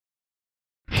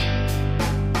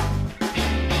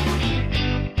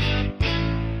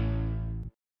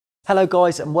Hello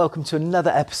guys and welcome to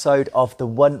another episode of the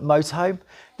One Motorhome.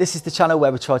 This is the channel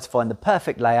where we try to find the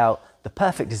perfect layout, the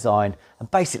perfect design and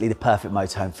basically the perfect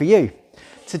motorhome for you.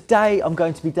 Today I'm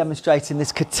going to be demonstrating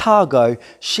this Carthago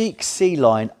Chic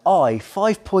C-Line i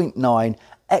 5.9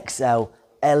 XL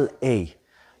LE.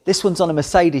 This one's on a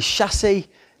Mercedes chassis.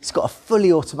 It's got a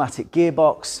fully automatic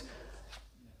gearbox,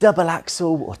 double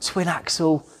axle or twin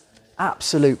axle,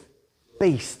 absolute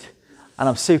beast. And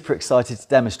I'm super excited to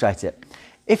demonstrate it.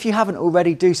 If you haven't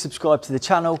already, do subscribe to the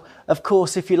channel. Of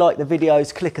course, if you like the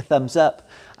videos, click a thumbs up.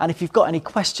 And if you've got any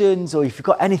questions or if you've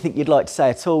got anything you'd like to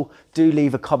say at all, do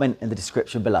leave a comment in the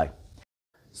description below.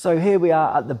 So here we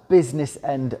are at the business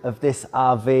end of this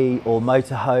RV or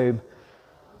motorhome.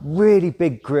 Really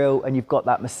big grille, and you've got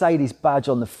that Mercedes badge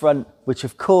on the front, which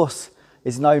of course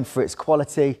is known for its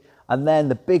quality. And then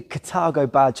the big Carthago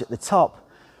badge at the top,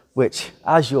 which,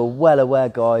 as you're well aware,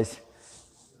 guys,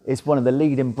 is one of the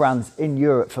leading brands in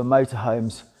Europe for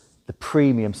motorhomes, the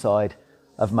premium side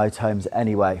of motorhomes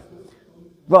anyway.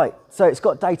 Right, so it's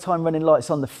got daytime running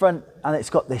lights on the front and it's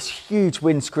got this huge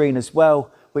windscreen as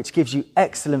well, which gives you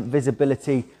excellent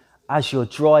visibility as you're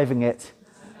driving it.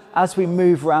 As we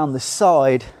move around the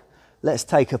side, let's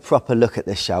take a proper look at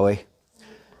this, shall we?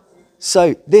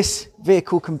 So this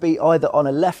vehicle can be either on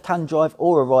a left-hand drive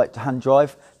or a right-hand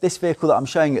drive. This vehicle that I'm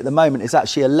showing you at the moment is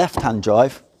actually a left-hand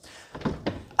drive.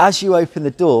 As you open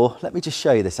the door, let me just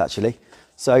show you this actually.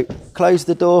 So close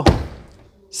the door,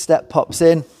 step pops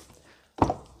in,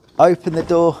 open the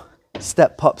door,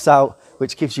 step pops out,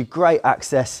 which gives you great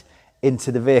access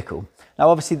into the vehicle. Now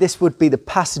obviously this would be the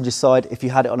passenger side if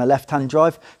you had it on a left-hand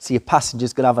drive, so your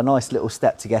passenger's gonna have a nice little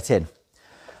step to get in.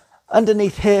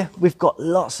 Underneath here, we've got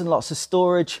lots and lots of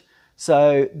storage.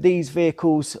 So these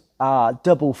vehicles are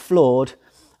double floored.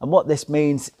 And what this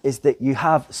means is that you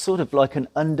have sort of like an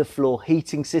underfloor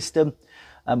heating system,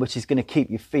 which is going to keep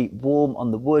your feet warm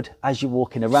on the wood as you're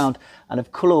walking around. And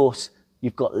of course,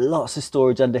 you've got lots of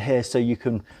storage under here, so you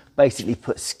can basically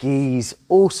put skis,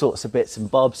 all sorts of bits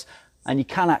and bobs, and you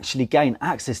can actually gain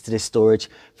access to this storage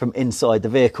from inside the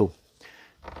vehicle.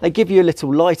 They give you a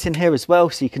little light in here as well,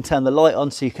 so you can turn the light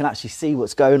on so you can actually see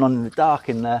what's going on in the dark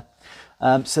in there.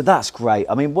 So that's great.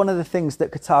 I mean, one of the things that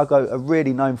Carthago are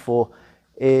really known for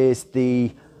is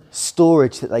the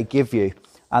storage that they give you,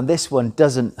 and this one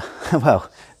doesn't, well,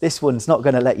 this one's not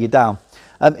going to let you down.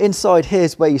 Inside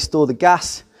here's where you store the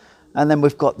gas, and then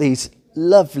we've got these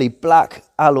lovely black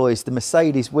alloys, the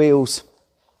Mercedes wheels,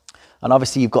 and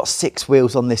obviously you've got 6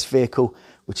 wheels on this vehicle,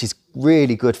 which is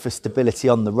really good for stability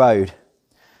on the road.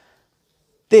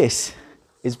 This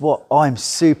is what I'm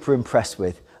super impressed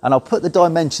with, and I'll put the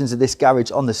dimensions of this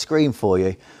garage on the screen for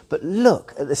you, but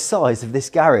look at the size of this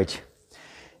garage.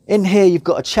 In here, you've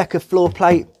got a checker floor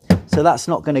plate, so that's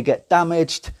not going to get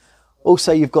damaged.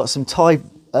 Also, you've got some tie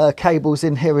cables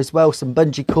in here as well, some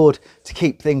bungee cord to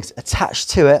keep things attached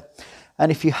to it.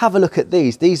 And if you have a look at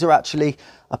these are actually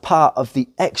a part of the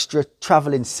extra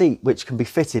travelling seat, which can be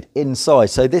fitted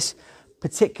inside. So this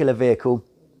particular vehicle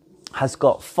has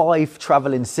got 5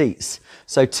 travelling seats,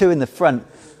 so 2 in the front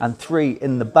and 3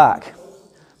 in the back.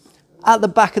 At the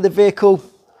back of the vehicle,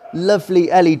 lovely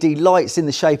LED lights in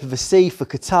the shape of a C for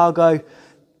Carthago.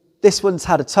 This one's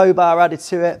had a tow bar added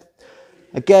to it.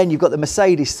 Again, you've got the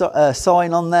Mercedes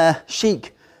sign on there,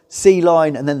 chic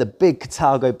C-Line, and then the big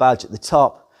Carthago badge at the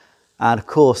top. And of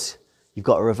course, you've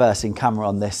got a reversing camera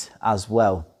on this as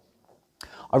well.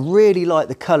 I really like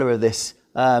the colour of this.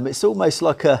 It's almost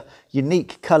like a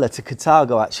unique colour to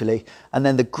Carthago actually. And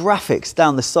then the graphics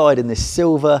down the side in this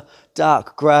silver,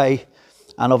 dark grey,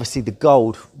 and obviously the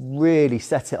gold really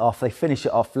set it off. They finish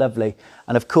it off lovely.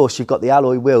 And of course, you've got the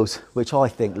alloy wheels, which I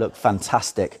think look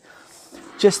fantastic.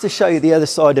 Just to show you the other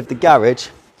side of the garage,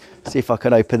 see if I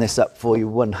can open this up for you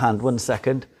one hand, 1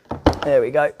 second. There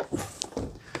we go.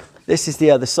 This is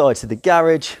the other side to the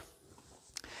garage.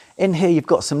 In here, you've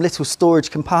got some little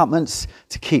storage compartments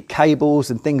to keep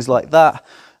cables and things like that.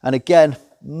 And again,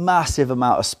 massive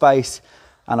amount of space.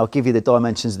 And I'll give you the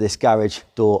dimensions of this garage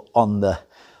door on the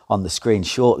screen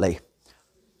shortly.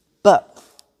 But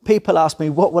people ask me,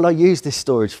 what will I use this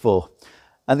storage for?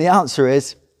 And the answer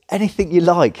is anything you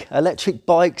like. Electric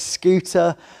bikes,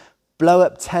 scooter, blow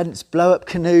up tents, blow up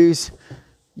canoes.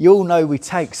 You all know we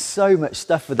take so much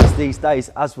stuff with us these days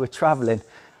as we're traveling,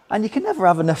 and you can never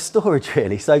have enough storage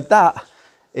really. So that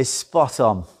is spot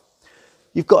on.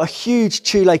 You've got a huge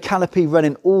Thule canopy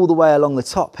running all the way along the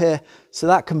top here, so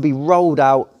that can be rolled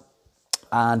out,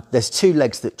 and there's 2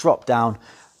 legs that drop down.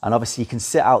 And obviously you can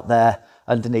sit out there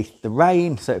underneath the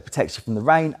rain, so it protects you from the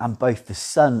rain and both the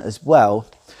sun as well.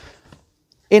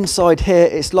 Inside here,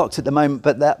 it's locked at the moment,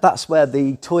 but that's where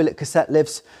the toilet cassette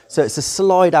lives. So it's a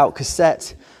slide out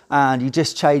cassette and you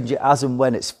just change it as and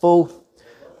when it's full.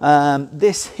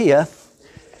 This here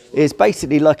is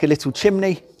basically like a little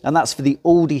chimney, and that's for the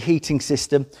Aldi heating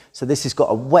system. So this has got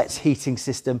a wet heating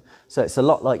system, so it's a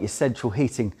lot like your central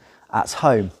heating at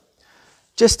home.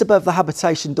 Just above the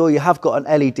habitation door, you have got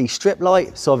an LED strip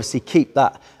light, so obviously keep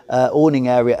that awning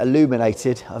area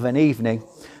illuminated of an evening.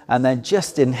 And then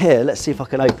just in here, let's see if I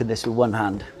can open this with one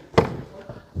hand.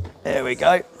 There we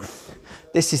go.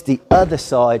 This is the other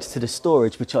side to the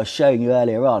storage, which I was showing you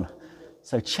earlier on.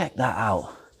 So check that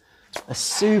out. A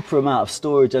super amount of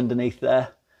storage underneath there.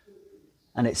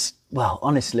 And it's, well,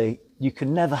 honestly, you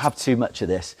can never have too much of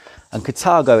this. And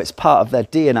Carthago, it's part of their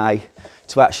DNA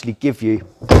to actually give you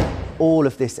all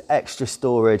of this extra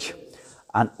storage,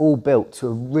 and all built to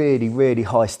a really, really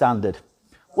high standard.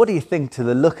 What do you think to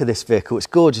the look of this vehicle? It's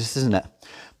gorgeous, isn't it?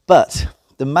 But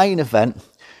the main event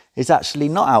is actually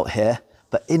not out here,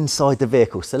 but inside the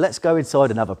vehicle. So let's go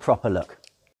inside and have a proper look.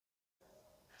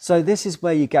 So this is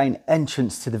where you gain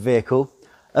entrance to the vehicle.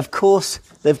 Of course,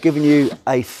 they've given you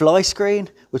a fly screen,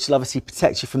 which will obviously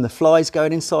protect you from the flies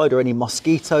going inside or any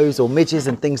mosquitoes or midges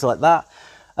and things like that.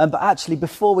 But actually,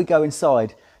 before we go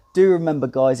inside, do remember,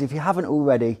 guys, if you haven't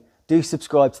already, do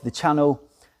subscribe to the channel.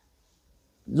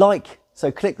 So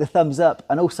click the thumbs up,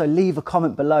 and also leave a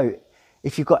comment below.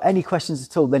 If you've got any questions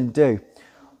at all, then do.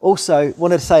 Also,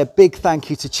 wanted to say a big thank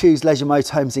you to Choose Leisure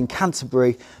Motorhomes in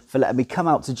Canterbury for letting me come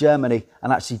out to Germany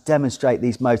and actually demonstrate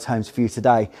these motorhomes for you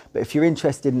today. But if you're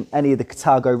interested in any of the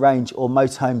Carthago range or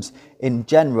motorhomes in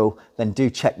general, then do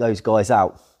check those guys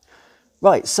out.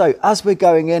 Right, so as we're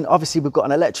going in, obviously we've got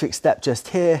an electric step just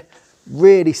here,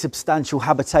 really substantial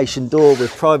habitation door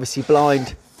with privacy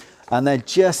blind, and then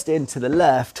just into the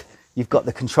left, you've got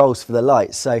the controls for the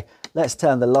lights. So let's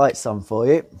turn the lights on for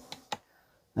you.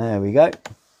 There we go.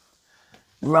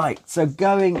 Right, so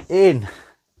going in,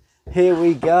 here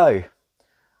we go.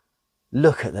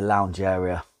 Look at the lounge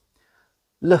area.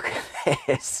 Look at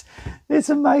this. It's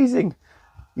amazing.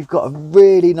 You've got a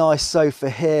really nice sofa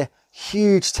here,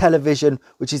 huge television,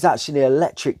 which is actually an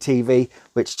electric TV,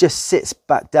 which just sits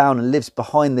back down and lives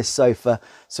behind this sofa.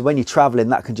 So when you're traveling,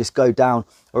 that can just go down,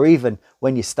 or even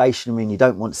when you're stationary and you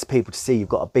don't want people to see you've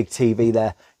got a big TV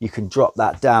there, you can drop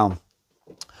that down.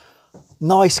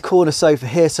 Nice corner sofa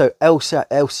here, so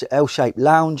L-shaped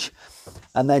lounge.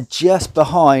 And then just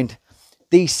behind,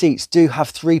 these seats do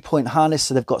have 3-point harness,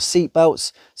 so they've got seat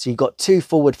belts. So you've got 2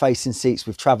 forward-facing seats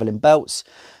with travelling belts.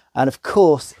 And of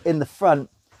course, in the front,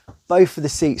 both of the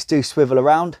seats do swivel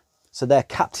around, so they're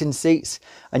captain seats.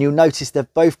 And you'll notice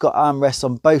they've both got armrests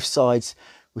on both sides,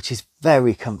 which is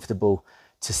very comfortable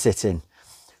to sit in.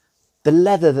 The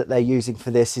leather that they're using for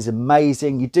this is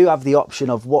amazing. You do have the option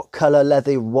of what colour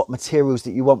leather, what materials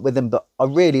that you want with them, but I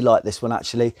really like this one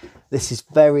actually. This is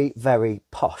very, very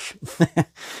posh.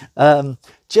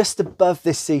 Just above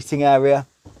this seating area,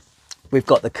 we've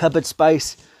got the cupboard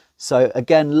space. So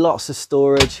again, lots of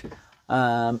storage,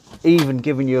 even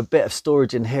giving you a bit of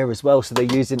storage in here as well. So they're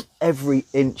using every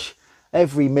inch,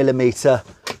 every millimetre,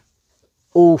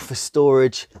 all for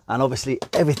storage. And obviously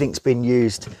everything's been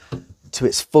used to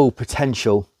its full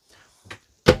potential.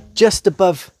 Just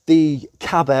above the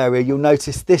cab area, you'll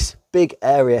notice this big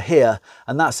area here,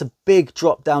 and that's a big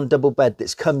drop down double bed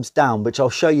that comes down, which I'll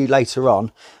show you later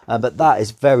on, but that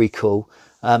is very cool.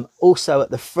 Also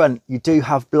at the front, you do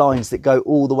have blinds that go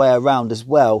all the way around as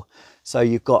well, so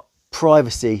you've got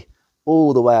privacy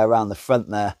all the way around the front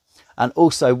there. And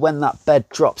also when that bed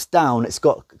drops down, it's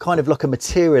got kind of like a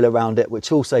material around it,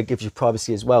 which also gives you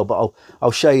privacy as well, but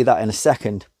I'll show you that in a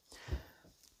second.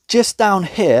 Just down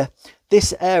here,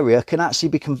 this area can actually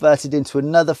be converted into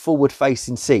another forward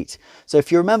facing seat. So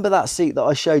if you remember that seat that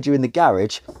I showed you in the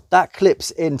garage, that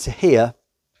clips into here.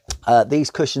 These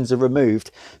cushions are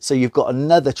removed, so you've got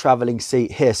another travelling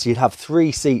seat here. So you'd have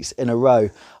 3 seats in a row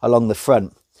along the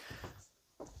front.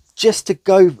 Just to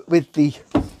go with the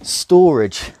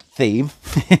storage theme,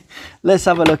 let's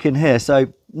have a look in here.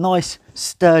 So nice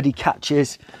sturdy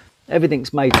catches.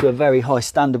 Everything's made to a very high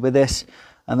standard with this.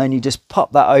 And then you just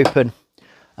pop that open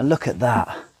and look at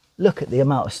that. Look at the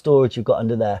amount of storage you've got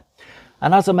under there.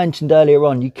 And as I mentioned earlier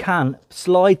on, you can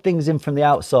slide things in from the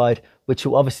outside, which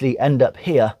will obviously end up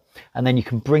here. And then you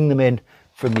can bring them in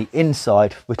from the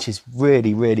inside, which is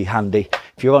really, really handy.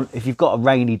 If you've got a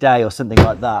rainy day or something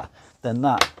like that, then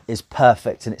that is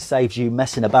perfect. And it saves you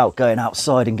messing about going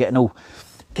outside and getting all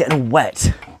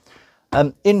wet.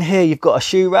 In here, you've got a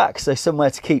shoe rack, so somewhere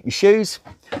to keep your shoes.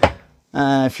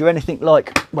 If you're anything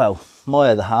like, well,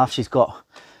 my other half, she's got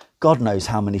God knows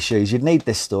how many shoes. You'd need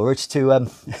this storage to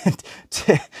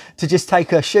to just take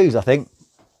her shoes, I think.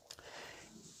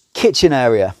 Kitchen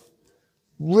area,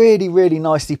 really, really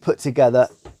nicely put together.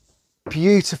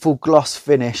 Beautiful gloss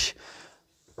finish.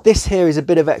 This here is a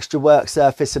bit of extra work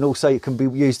surface, and also it can be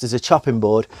used as a chopping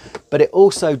board, but it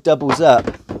also doubles up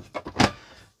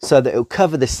so that it'll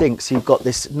cover the sink. So you've got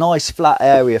this nice flat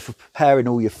area for preparing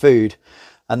all your food.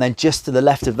 And then just to the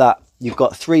left of that, you've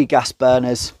got 3 gas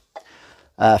burners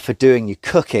for doing your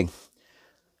cooking.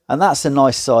 And that's a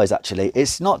nice size, actually.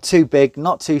 It's not too big,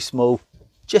 not too small,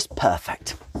 just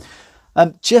perfect.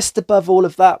 Just above all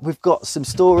of that, we've got some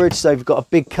storage. So we've got a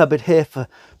big cupboard here for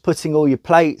putting all your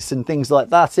plates and things like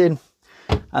that in.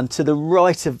 And to the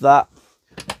right of that,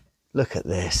 look at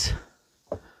this.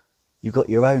 You've got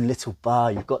your own little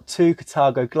bar. You've got 2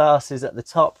 Carthago glasses at the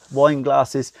top, wine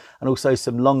glasses, and also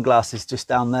some long glasses just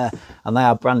down there. And they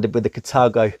are branded with the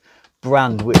Carthago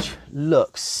brand, which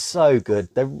looks so good.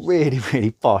 They're really,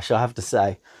 really posh, I have to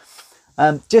say.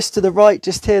 Just to the right,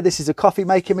 just here, this is a coffee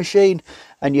making machine,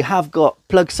 and you have got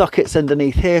plug sockets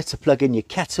underneath here to plug in your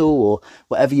kettle or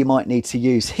whatever you might need to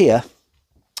use here.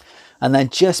 And then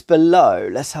just below,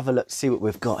 let's have a look, see what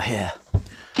we've got here.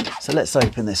 So let's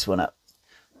open this one up.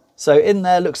 So in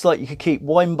there, looks like you could keep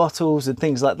wine bottles and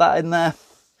things like that in there.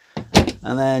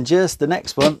 And then just the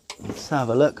next one, let's have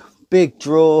a look. Big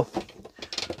drawer,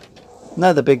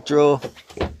 another big drawer,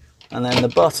 and then the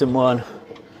bottom one,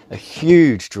 a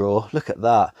huge drawer. Look at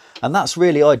that. And that's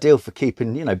really ideal for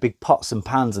keeping, you know, big pots and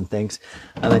pans and things.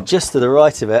 And then just to the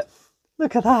right of it,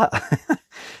 look at that.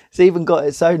 It's even got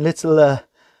its own little,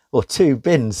 or 2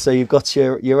 bins. So you've got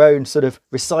your own sort of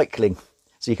recycling.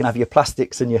 So you can have your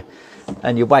plastics and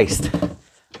your waste.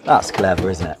 That's clever,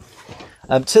 isn't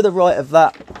it? To the right of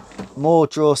that, more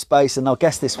drawer space, and I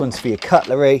guess this one's for your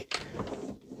cutlery.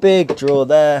 Big drawer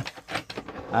there,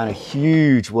 and a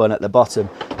huge one at the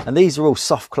bottom. And these are all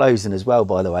soft closing as well,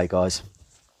 by the way, guys.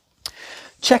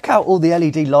 Check out all the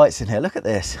LED lights in here. Look at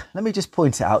this. Let me just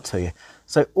point it out to you.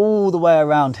 So all the way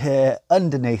around here,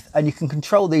 underneath, and you can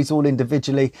control these all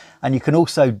individually, and you can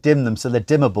also dim them so they're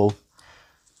dimmable.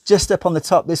 Just up on the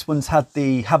top, this one's had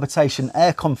the habitation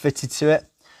aircon fitted to it,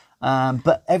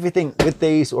 but everything with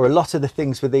these, or a lot of the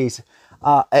things with these,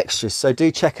 are extras. So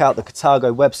do check out the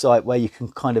Carthago website where you can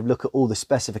kind of look at all the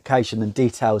specification and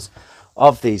details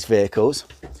of these vehicles.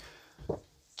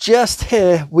 Just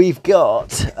here we've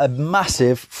got a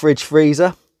massive fridge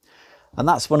freezer, and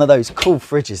that's one of those cool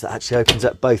fridges that actually opens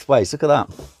up both ways. Look at that.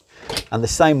 And the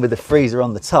same with the freezer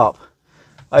on the top,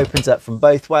 opens up from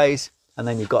both ways. And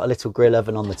then you've got a little grill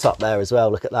oven on the top there as well.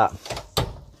 Look at that.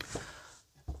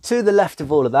 To the left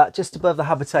of all of that, just above the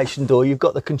habitation door, you've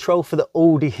got the control for the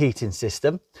Aldi heating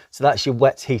system. So that's your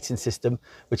wet heating system,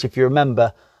 which, if you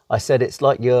remember, I said it's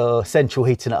like your central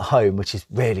heating at home, which is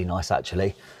really nice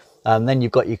actually. Then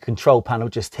you've got your control panel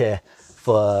just here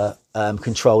for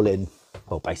controlling,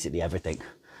 well, basically everything.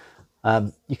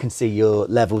 You can see your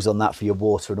levels on that for your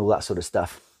water and all that sort of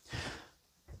stuff.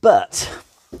 But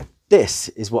this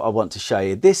is what I want to show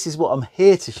you. This is what I'm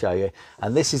here to show you,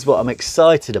 and this is what I'm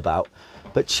excited about.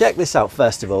 But check this out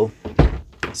first of all.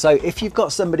 So if you've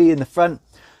got somebody in the front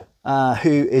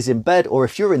who is in bed, or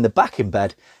if you're in the back in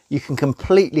bed, you can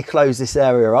completely close this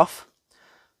area off.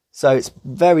 So it's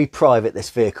very private, this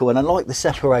vehicle, and I like the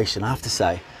separation, I have to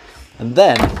say. And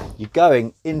then you're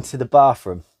going into the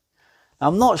bathroom. Now,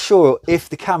 I'm not sure if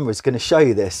the camera is going to show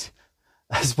you this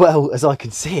as well as I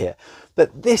can see it,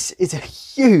 but this is a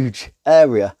huge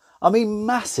area. I mean,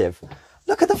 massive.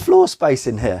 Look at the floor space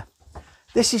in here.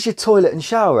 This is your toilet and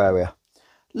shower area.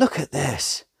 Look at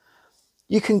this.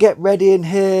 You can get ready in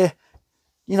here,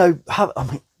 you know,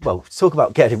 well, talk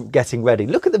about getting ready.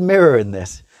 Look at the mirror in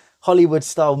this. Hollywood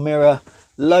style mirror,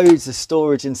 loads of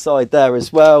storage inside there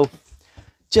as well.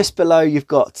 Just below you've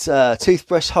got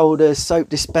toothbrush holders, soap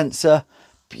dispenser,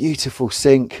 beautiful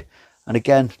sink, and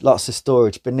again, lots of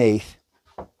storage beneath.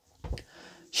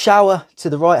 Shower to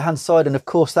the right hand side, and of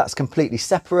course that's completely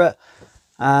separate.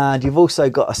 And you've also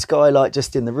got a skylight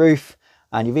just in the roof,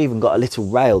 and you've even got a little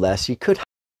rail there, so you could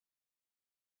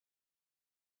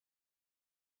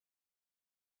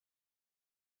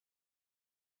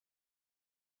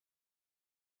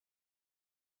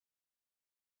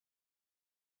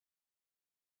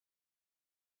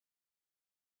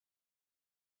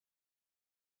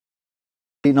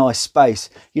really nice space.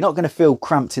 You're not going to feel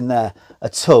cramped in there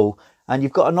at all. And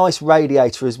you've got a nice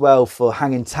radiator as well for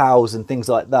hanging towels and things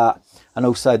like that. And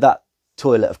also that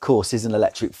toilet, of course, is an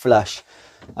electric flush.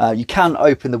 You can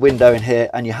open the window in here,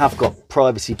 and you have got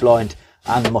privacy blind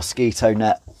and a mosquito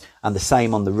net. And the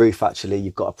same on the roof, actually.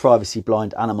 You've got a privacy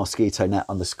blind and a mosquito net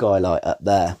on the skylight up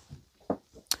there.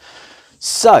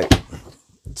 So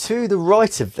to the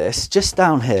right of this, just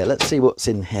down here, let's see what's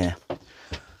in here.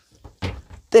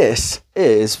 This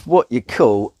is what you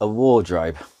call a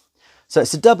wardrobe. So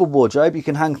it's a double wardrobe. You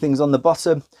can hang things on the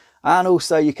bottom and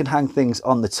also you can hang things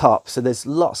on the top. So there's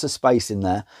lots of space in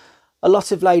there. A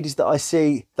lot of ladies that I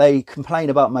see, they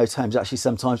complain about motorhomes actually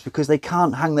sometimes because they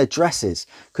can't hang their dresses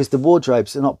because the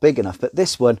wardrobes are not big enough. But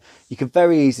this one, you can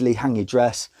very easily hang your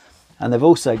dress. And they've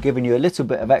also given you a little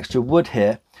bit of extra wood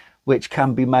here, which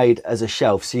can be made as a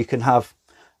shelf. So you can have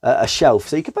a shelf.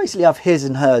 So you can basically have his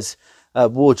and hers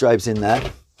wardrobes in there,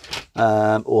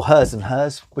 or hers and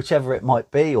hers, whichever it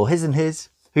might be, or his and his,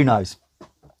 who knows.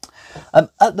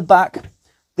 At the back,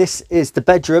 this is the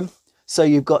bedroom. So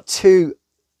you've got two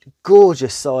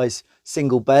gorgeous size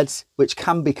single beds, which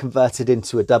can be converted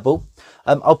into a double.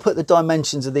 I'll put the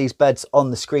dimensions of these beds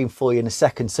on the screen for you in a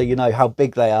second so you know how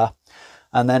big they are.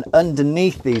 And then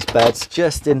underneath these beds,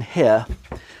 just in here,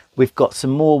 we've got some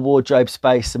more wardrobe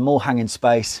space, some more hanging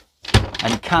space,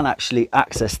 and you can actually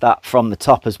access that from the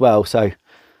top as well. So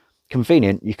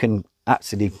convenient, you can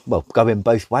actually, well, go in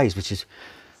both ways, which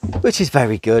is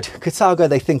very good. Carthago,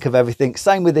 they think of everything.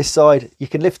 Same with this side, you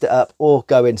can lift it up or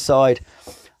go inside.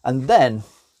 And then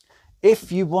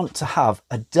if you want to have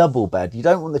a double bed, you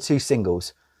don't want the two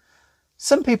singles.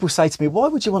 Some people say to me, why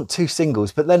would you want two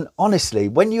singles? But then honestly,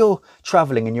 when you're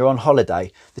traveling and you're on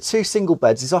holiday, the two single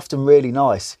beds is often really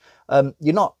nice.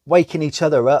 You're not waking each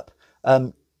other up.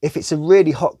 If it's a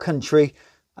really hot country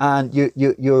and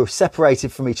you're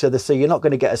separated from each other, so you're not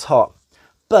going to get as hot.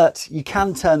 But you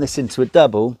can turn this into a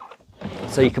double.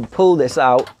 So you can pull this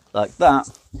out like that.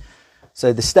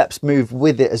 So the steps move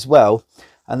with it as well.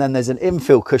 And then there's an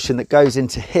infill cushion that goes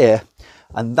into here.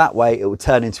 And that way it will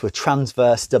turn into a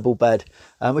transverse double bed,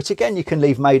 which again, you can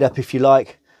leave made up if you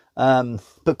like.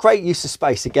 But great use of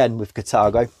space again with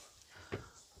Carthago.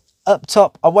 Up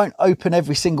top, I won't open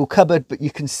every single cupboard, but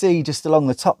you can see just along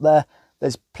the top there,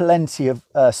 there's plenty of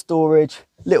storage,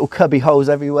 little cubby holes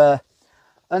everywhere.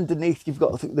 Underneath, you've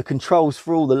got the controls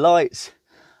for all the lights.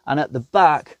 And at the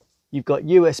back, you've got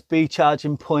USB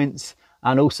charging points.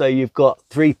 And also you've got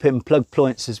 3-pin plug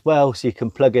points as well, so you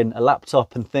can plug in a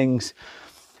laptop and things.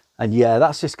 And yeah,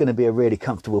 that's just going to be a really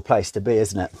comfortable place to be,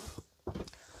 isn't it?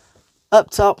 Up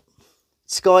top,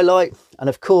 skylight, and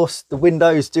of course the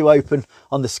windows do open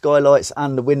on the skylights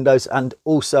and the windows, and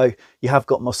also you have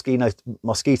got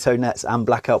mosquito nets and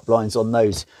blackout blinds on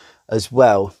those as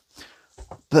well.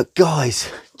 But guys,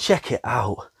 check it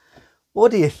out.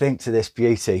 What do you think to this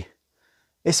beauty?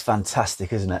 It's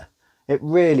fantastic, isn't it? It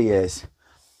really is.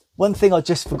 One thing I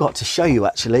just forgot to show you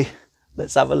actually.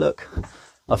 Let's have a look.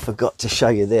 I forgot to show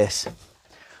you this.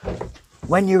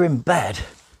 When you're in bed,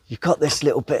 you've got this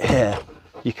little bit here.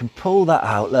 You can pull that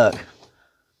out, look.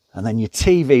 And then your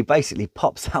TV basically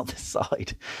pops out the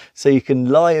side. So you can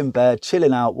lie in bed,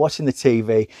 chilling out, watching the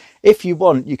TV. If you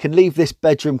want, you can leave this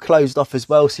bedroom closed off as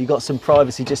well. So you've got some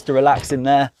privacy just to relax in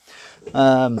there.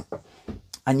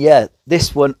 And yeah,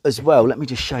 this one as well, let me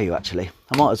just show you actually.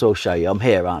 I might as well show you, I'm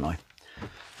here, aren't I?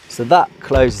 So that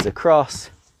closes across,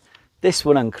 this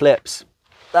one unclips,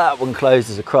 that one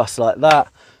closes across like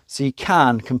that. So you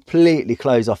can completely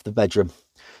close off the bedroom.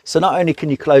 So not only can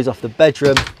you close off the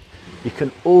bedroom, you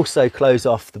can also close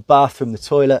off the bathroom, the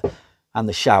toilet and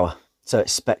the shower. So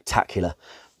it's spectacular.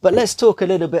 But let's talk a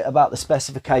little bit about the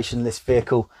specification of this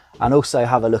vehicle and also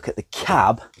have a look at the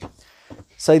cab.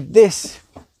 So this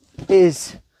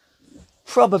is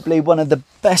probably one of the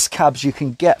best cabs you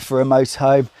can get for a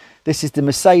motorhome. This is the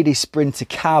Mercedes Sprinter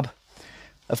cab.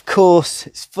 Of course,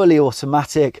 it's fully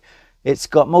automatic. It's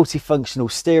got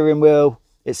multifunctional steering wheel.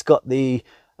 It's got the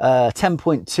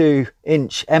 10.2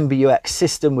 inch MBUX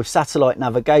system with satellite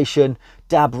navigation,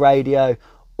 DAB radio,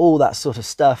 all that sort of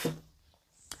stuff.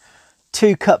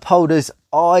 2 cup holders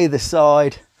either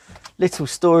side, little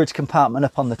storage compartment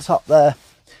up on the top there.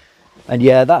 And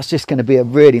yeah, that's just going to be a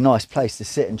really nice place to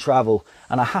sit and travel.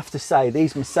 And I have to say,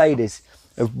 these Mercedes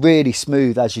are really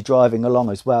smooth as you're driving along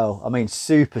as well. I mean,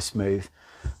 super smooth.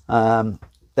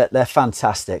 They're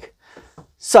fantastic.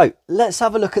 So let's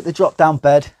have a look at the drop down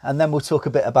bed and then we'll talk a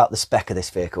bit about the spec of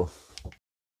this vehicle.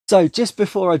 So just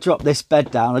before I drop this bed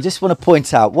down, I just want to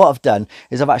point out what I've done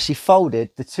is I've actually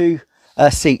folded the 2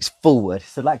 seats forward,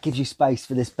 so that gives you space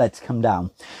for this bed to come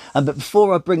down. But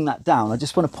before I bring that down, I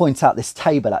just want to point out this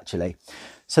table actually.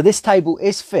 So this table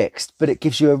is fixed, but it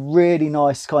gives you a really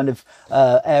nice kind of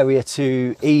area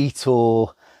to eat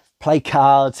or play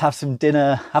cards, have some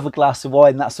dinner, have a glass of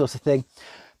wine, that sort of thing.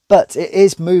 But it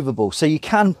is movable, so you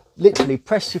can literally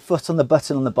press your foot on the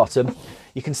button on the bottom.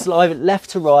 You can slide it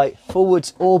left to right,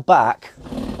 forwards or back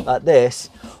like this,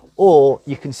 or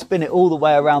you can spin it all the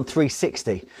way around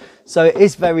 360. So it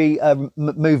is very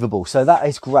movable, so that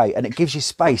is great, and it gives you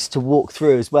space to walk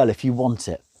through as well if you want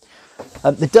it.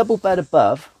 The double bed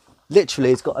above,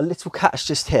 literally, it's got a little catch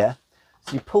just here.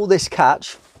 So you pull this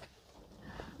catch,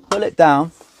 pull it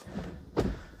down,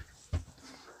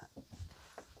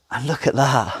 and look at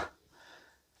that.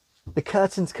 The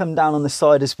curtains come down on the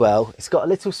side as well. It's got a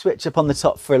little switch up on the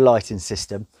top for a lighting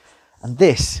system, and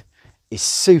this is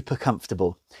super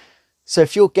comfortable. So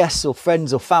if your guests or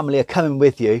friends or family are coming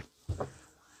with you,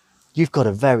 you've got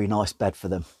a very nice bed for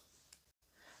them.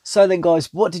 So then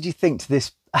guys, what did you think to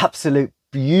this absolute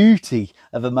beauty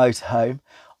of a motorhome?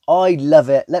 I love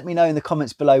it. Let me know in the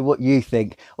comments below what you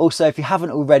think. Also, if you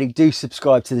haven't already, do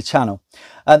subscribe to the channel.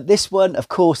 This one, of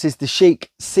course, is the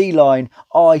Chic C-Line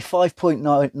i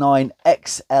 5.99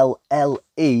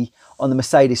 XLLE on the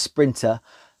Mercedes Sprinter.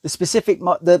 The specific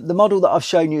the model that I've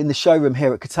shown you in the showroom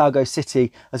here at Carthago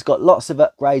City has got lots of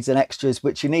upgrades and extras,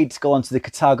 which you need to go onto the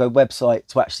Carthago website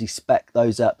to actually spec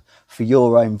those up for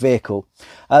your own vehicle.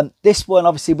 This one,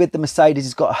 obviously with the Mercedes,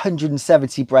 has got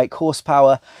 170 brake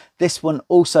horsepower. This one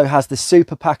also has the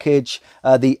super package,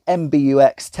 the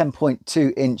MBUX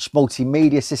 10.2 inch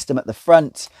multimedia system at the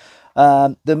front,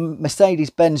 the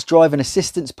Mercedes-Benz driving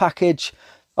assistance package,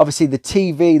 obviously the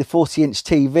TV, the 40-inch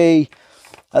TV.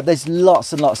 There's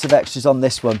lots and lots of extras on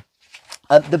this one.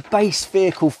 The base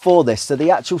vehicle for this, so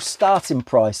the actual starting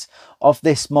price of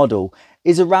this model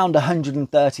is around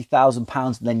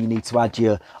 £130,000, and then you need to add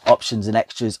your options and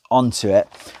extras onto it.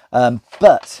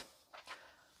 But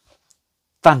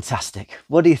fantastic.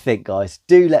 What do you think, guys?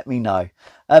 Do let me know.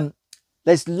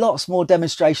 There's lots more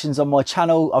demonstrations on my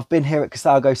channel. I've been here at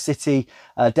Carthago City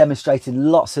demonstrating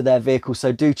lots of their vehicles,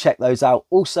 so do check those out.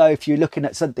 Also, if you're looking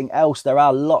at something else, there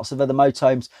are lots of other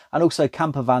motorhomes and also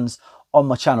camper vans on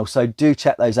my channel, so do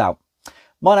check those out.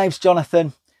 My name's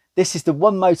Jonathan. This is the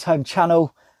One Motorhome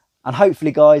channel, and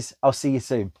hopefully, guys, I'll see you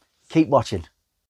soon. Keep watching.